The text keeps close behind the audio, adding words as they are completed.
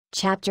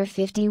Chapter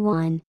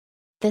 51.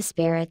 The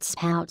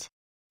Spirit-Spout.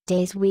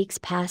 Days, weeks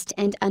passed,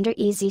 and under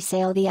easy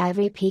sail the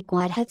Ivory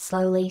Pequod had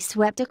slowly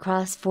swept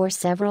across for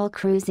several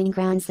cruising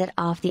grounds that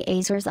off the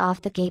Azores,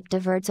 off the Cape de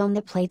Verdes on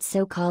the Plate,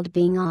 so-called,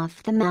 being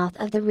off the mouth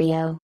of the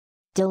Rio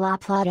de la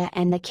Plata,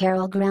 and the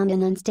Carroll ground,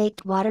 an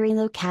unstaked watery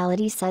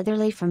locality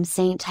southerly from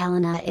St.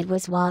 Helena. It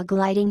was while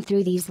gliding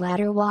through these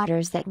latter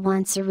waters that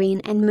one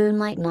serene and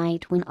moonlight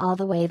night, when all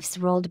the waves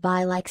rolled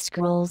by like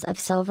scrolls of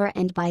silver,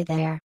 and by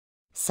their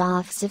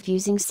soft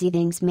suffusing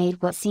seethings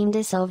made what seemed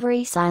a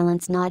silvery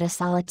silence, not a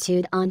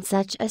solitude. On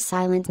such a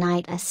silent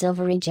night a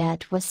silvery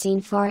jet was seen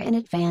far in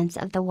advance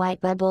of the white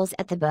bubbles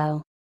at the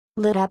bow.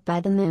 Lit up by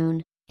the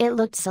moon, it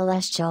looked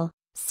celestial,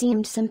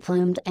 seemed some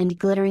plumed and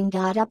glittering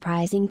god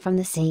uprising from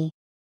the sea.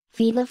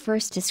 Fila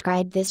first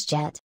described this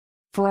jet.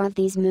 For of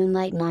these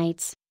moonlight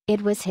nights,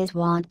 it was his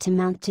wont to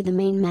mount to the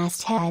main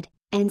masthead,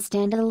 and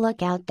stand at a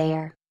lookout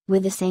there,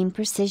 with the same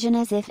precision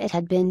as if it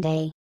had been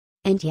day.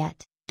 And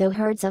yet, though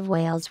herds of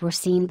whales were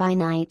seen by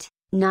night,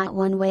 not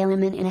one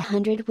whaleman in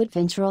 100 would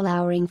venture a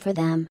lowering for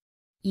them.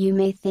 You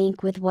may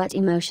think with what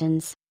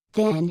emotions,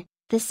 then,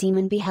 the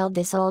seaman beheld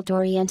this old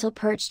Oriental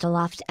perched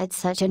aloft at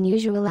such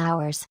unusual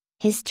hours,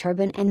 his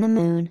turban and the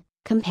moon,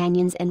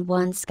 companions in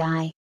one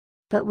sky.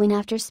 But when,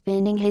 after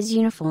spending his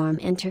uniform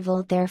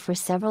interval there for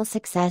several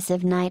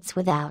successive nights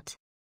without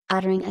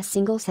uttering a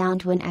single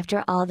sound, when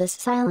after all this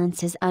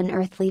silence his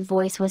unearthly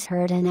voice was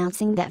heard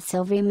announcing that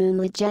silvery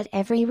moonlit jet,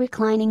 every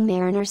reclining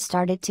mariner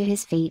started to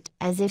his feet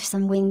as if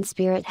some winged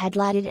spirit had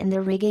lighted in the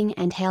rigging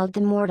and hailed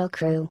the mortal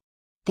crew.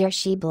 There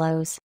she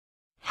blows.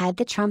 Had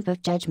the trump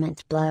of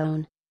judgment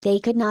blown, they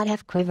could not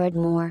have quivered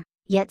more,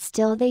 yet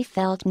still they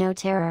felt no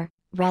terror,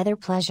 rather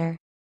pleasure.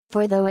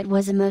 For though it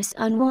was a most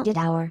unwonted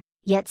hour,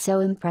 yet so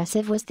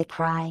impressive was the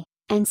cry,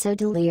 and so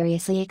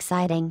deliriously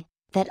exciting,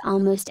 that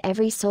almost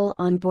every soul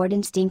on board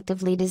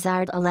instinctively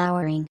desired a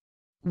lowering.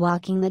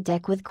 Walking the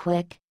deck with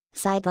quick,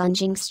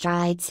 side-lunging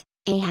strides,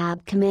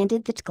 Ahab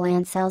commanded the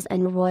topsails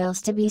and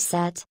royals to be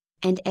set,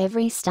 and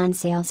every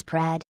stunsail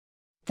spread.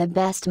 The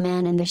best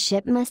man in the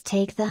ship must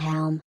take the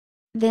helm.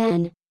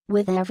 Then,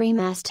 with every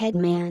masthead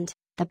manned,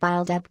 the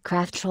piled-up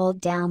craft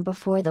rolled down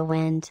before the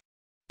wind.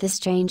 The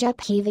strange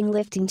upheaving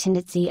lifting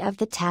tendency of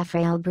the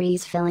taffrail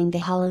breeze filling the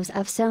hollows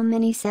of so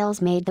many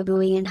sails made the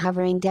buoy and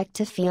hovering deck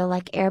to feel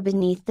like air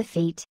beneath the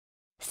feet.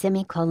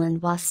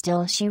 While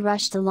still she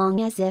rushed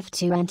along as if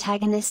two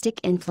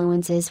antagonistic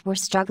influences were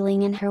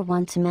struggling in her,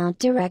 one to mount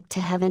direct to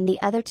heaven, the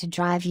other to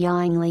drive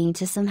yawingly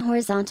to some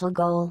horizontal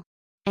goal.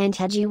 And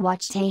had you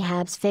watched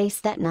Ahab's face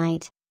that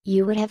night,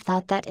 you would have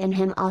thought that in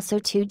him also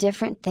two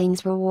different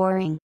things were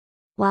warring.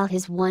 While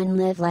his one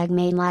live leg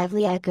made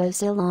lively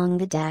echoes along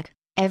the deck,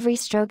 every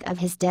stroke of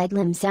his dead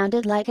limb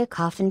sounded like a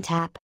coffin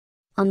tap.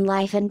 On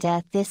life and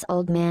death this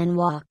old man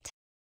walked.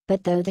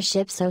 But though the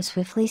ship so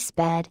swiftly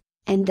sped,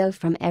 and though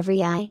from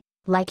every eye,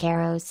 like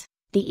arrows,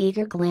 the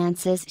eager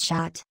glances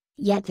shot,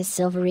 yet the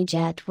silvery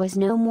jet was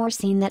no more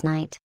seen that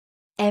night.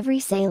 Every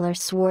sailor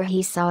swore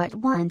he saw it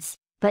once,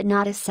 but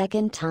not a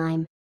second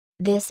time.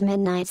 This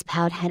midnight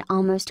spout had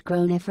almost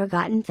grown a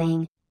forgotten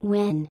thing,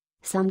 when,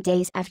 some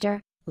days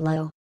after,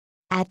 lo!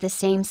 At the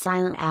same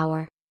silent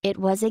hour, it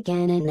was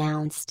again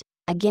announced.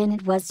 Again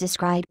it was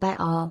descried by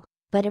all,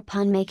 but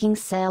upon making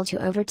sail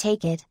to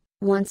overtake it,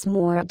 once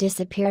more it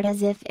disappeared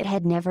as if it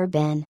had never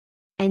been.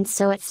 And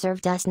so it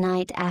served us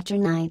night after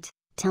night,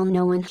 till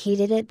no one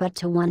heeded it but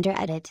to wonder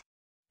at it.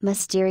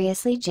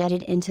 Mysteriously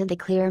jetted into the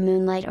clear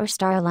moonlight or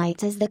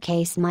starlight as the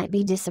case might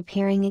be,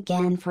 disappearing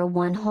again for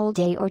one whole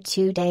day or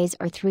 2 days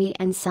or 3,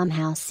 and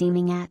somehow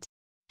seeming at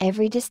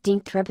every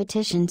distinct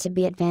repetition to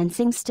be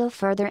advancing still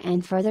further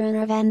and further in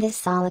our this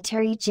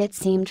solitary jet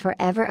seemed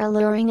forever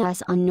alluring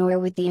us on, nor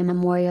with the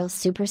immemorial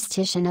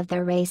superstition of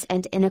their race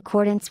and in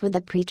accordance with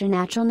the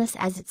preternaturalness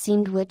as it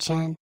seemed which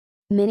in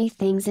many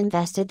things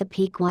invested the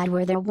Pequod,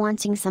 were there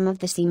wanting some of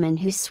the seamen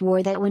who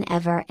swore that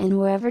whenever and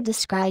wherever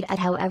descried, at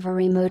however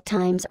remote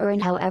times or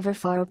in however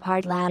far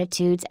apart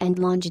latitudes and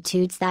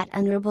longitudes, that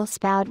honorable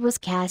spout was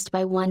cast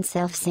by one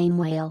self-same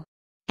whale.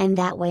 And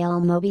that whale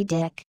Moby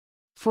Dick.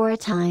 For a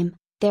time,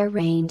 there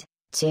reigned,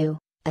 too,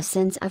 a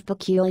sense of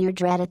peculiar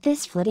dread at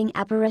this flitting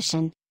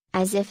apparition,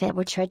 as if it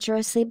were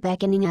treacherously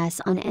beckoning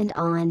us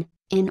on,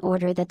 in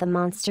order that the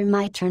monster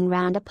might turn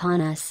round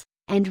upon us,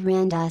 and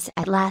rend us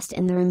at last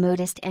in the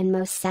remotest and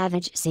most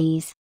savage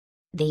seas.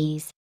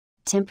 These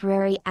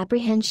temporary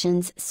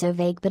apprehensions, so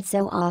vague but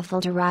so awful,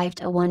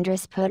 derived a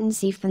wondrous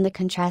potency from the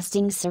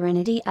contrasting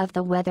serenity of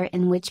the weather,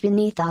 in which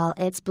beneath all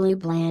its blue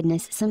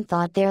blandness some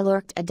thought there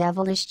lurked a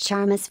devilish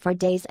charm, as for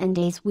days and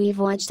days we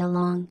voyaged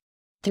along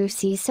through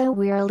seas so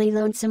wearily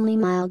lonesomely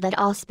mild that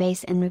all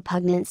space in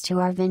repugnance to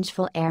our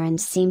vengeful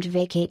errand seemed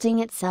vacating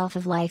itself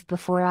of life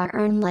before our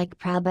urn-like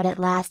prow. But at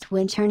last,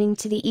 when turning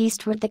to the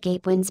eastward the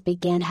Cape winds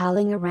began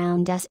howling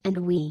around us, and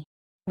we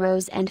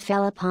rose and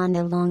fell upon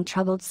the long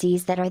troubled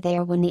seas that are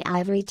there, when the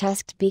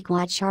ivory-tusked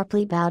Pequod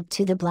sharply bowed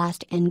to the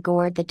blast and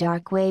gored the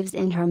dark waves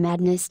in her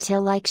madness,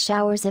 till like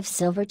showers of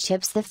silver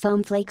chips the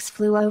foam flakes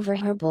flew over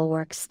her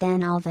bulwarks.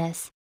 Then all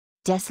this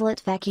Desolate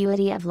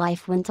vacuity of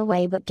life went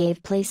away but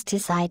gave place to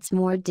sights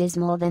more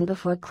dismal than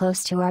before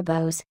close to our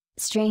bows.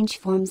 Strange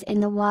forms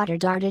in the water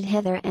darted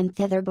hither and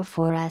thither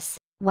before us,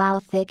 while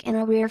thick in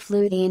our rear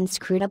flew the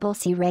inscrutable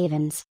sea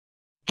ravens.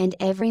 And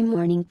every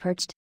morning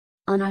perched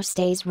on our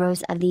stays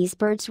rows of these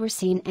birds were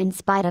seen, in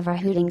spite of our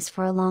hootings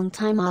for a long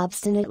time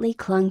obstinately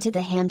clung to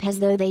the hand as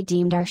though they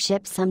deemed our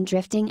ship some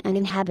drifting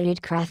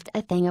uninhabited craft,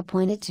 a thing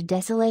appointed to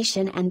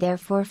desolation and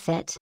therefore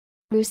fit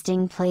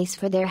roosting place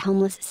for their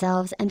homeless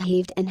selves, and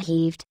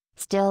heaved,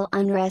 still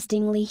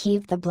unrestingly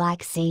heaved the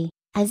black sea,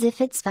 as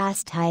if its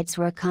vast tides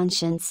were a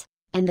conscience,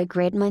 and the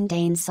great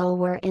mundane soul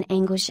were in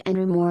anguish and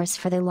remorse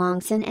for the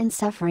long sin and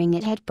suffering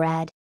it had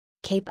bred.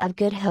 Cape of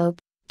Good Hope,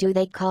 do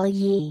they call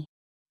ye?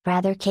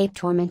 Rather Cape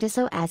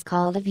Tormentoso, as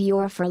called of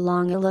yore, for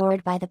long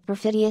allured by the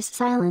perfidious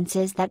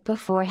silences that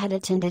before had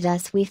attended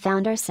us, we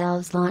found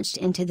ourselves launched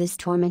into this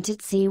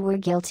tormented sea, where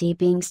guilty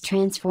beings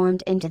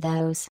transformed into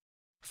those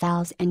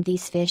fowls and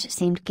these fish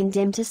seemed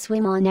condemned to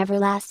swim on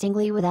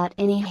everlastingly without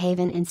any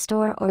haven in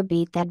store, or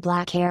beat that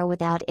black air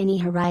without any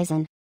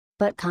horizon.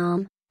 But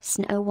calm,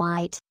 snow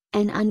white,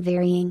 and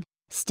unvarying,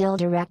 still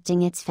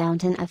directing its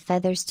fountain of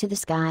feathers to the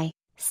sky,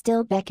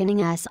 still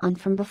beckoning us on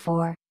from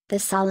before, the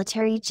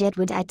solitary Jid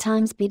would at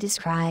times be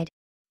descried.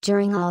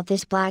 During all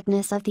this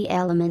blackness of the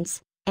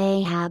elements,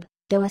 Ahab,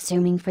 though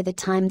assuming for the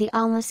time the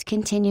almost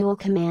continual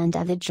command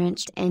of the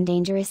drenched and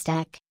dangerous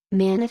deck,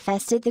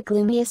 manifested the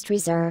gloomiest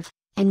reserve,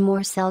 and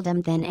more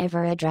seldom than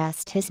ever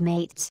addressed his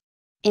mates.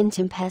 In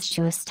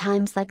tempestuous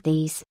times like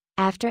these,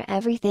 after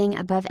everything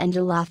above and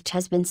aloft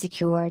has been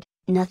secured,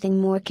 nothing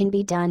more can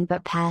be done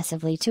but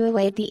passively to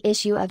await the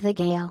issue of the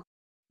gale.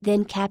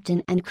 Then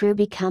captain and crew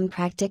become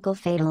practical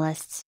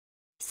fatalists.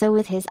 So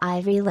with his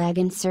ivory leg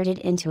inserted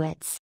into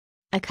its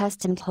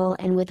accustomed hole,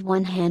 and with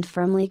one hand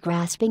firmly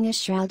grasping a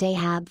shroud,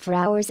 Ahab for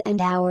hours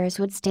and hours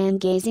would stand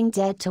gazing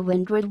dead to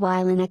windward,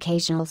 while an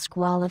occasional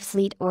squall of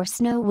sleet or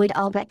snow would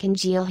all but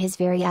congeal his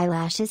very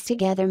eyelashes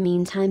together.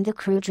 Meantime the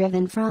crew,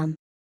 driven from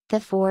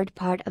the forward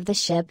part of the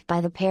ship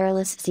by the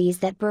perilous seas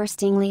that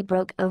burstingly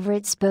broke over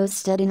its bows,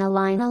 stood in a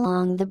line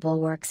along the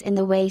bulwarks in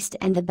the waist,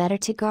 and the better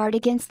to guard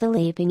against the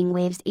leaping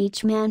waves,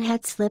 each man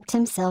had slipped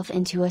himself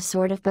into a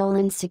sort of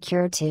bowline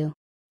secured to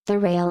the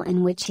rail,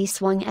 in which he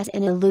swung as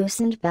in a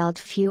loosened belt.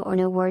 Few or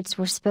no words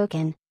were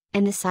spoken,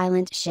 and the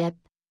silent ship,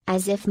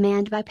 as if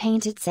manned by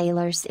painted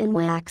sailors in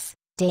wax,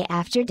 day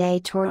after day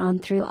tore on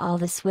through all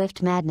the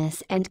swift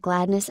madness and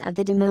gladness of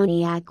the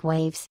demoniac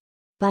waves.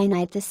 By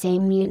night the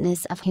same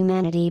muteness of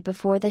humanity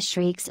before the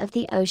shrieks of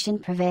the ocean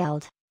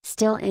prevailed.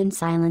 Still in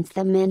silence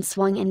the men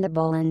swung in the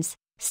bowlines,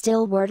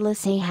 still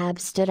wordless Ahab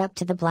stood up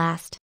to the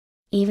blast.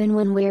 Even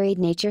when wearied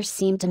nature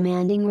seemed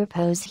demanding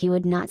repose, he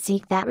would not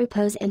seek that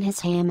repose in his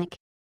hammock.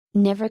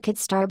 Never could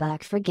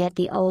Starbuck forget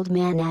the old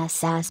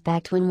man's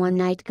aspect when one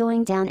night,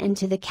 going down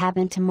into the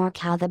cabin to mark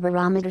how the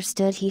barometer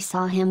stood, he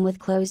saw him with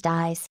closed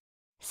eyes,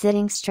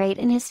 sitting straight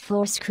in his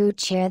floor-screwed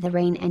chair, the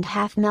rain and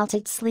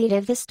half-melted sleet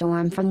of the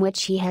storm from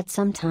which he had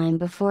some time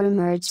before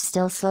emerged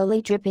still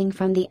slowly dripping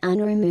from the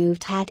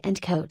unremoved hat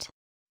and coat.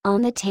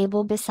 On the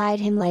table beside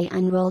him lay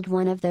unrolled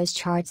one of those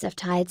charts of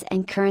tides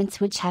and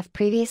currents which have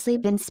previously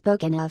been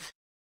spoken of.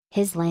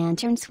 His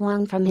lantern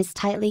swung from his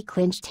tightly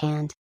clenched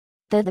hand.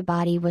 Though the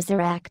body was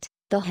erect,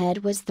 the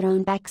head was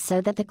thrown back so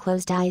that the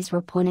closed eyes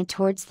were pointed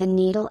towards the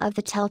needle of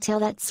the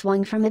telltale that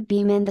swung from a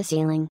beam in the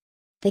ceiling.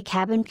 The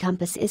cabin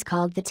compass is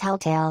called the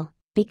telltale,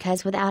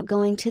 because without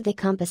going to the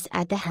compass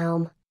at the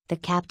helm, the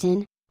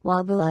captain,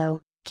 while below,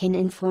 can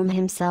inform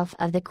himself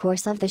of the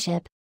course of the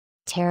ship.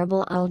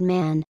 Terrible old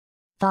man,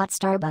 thought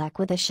Starbuck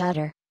with a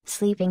shudder,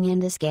 sleeping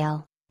in this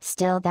gale,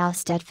 still thou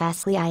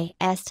steadfastly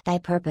eyest thy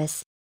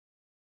purpose,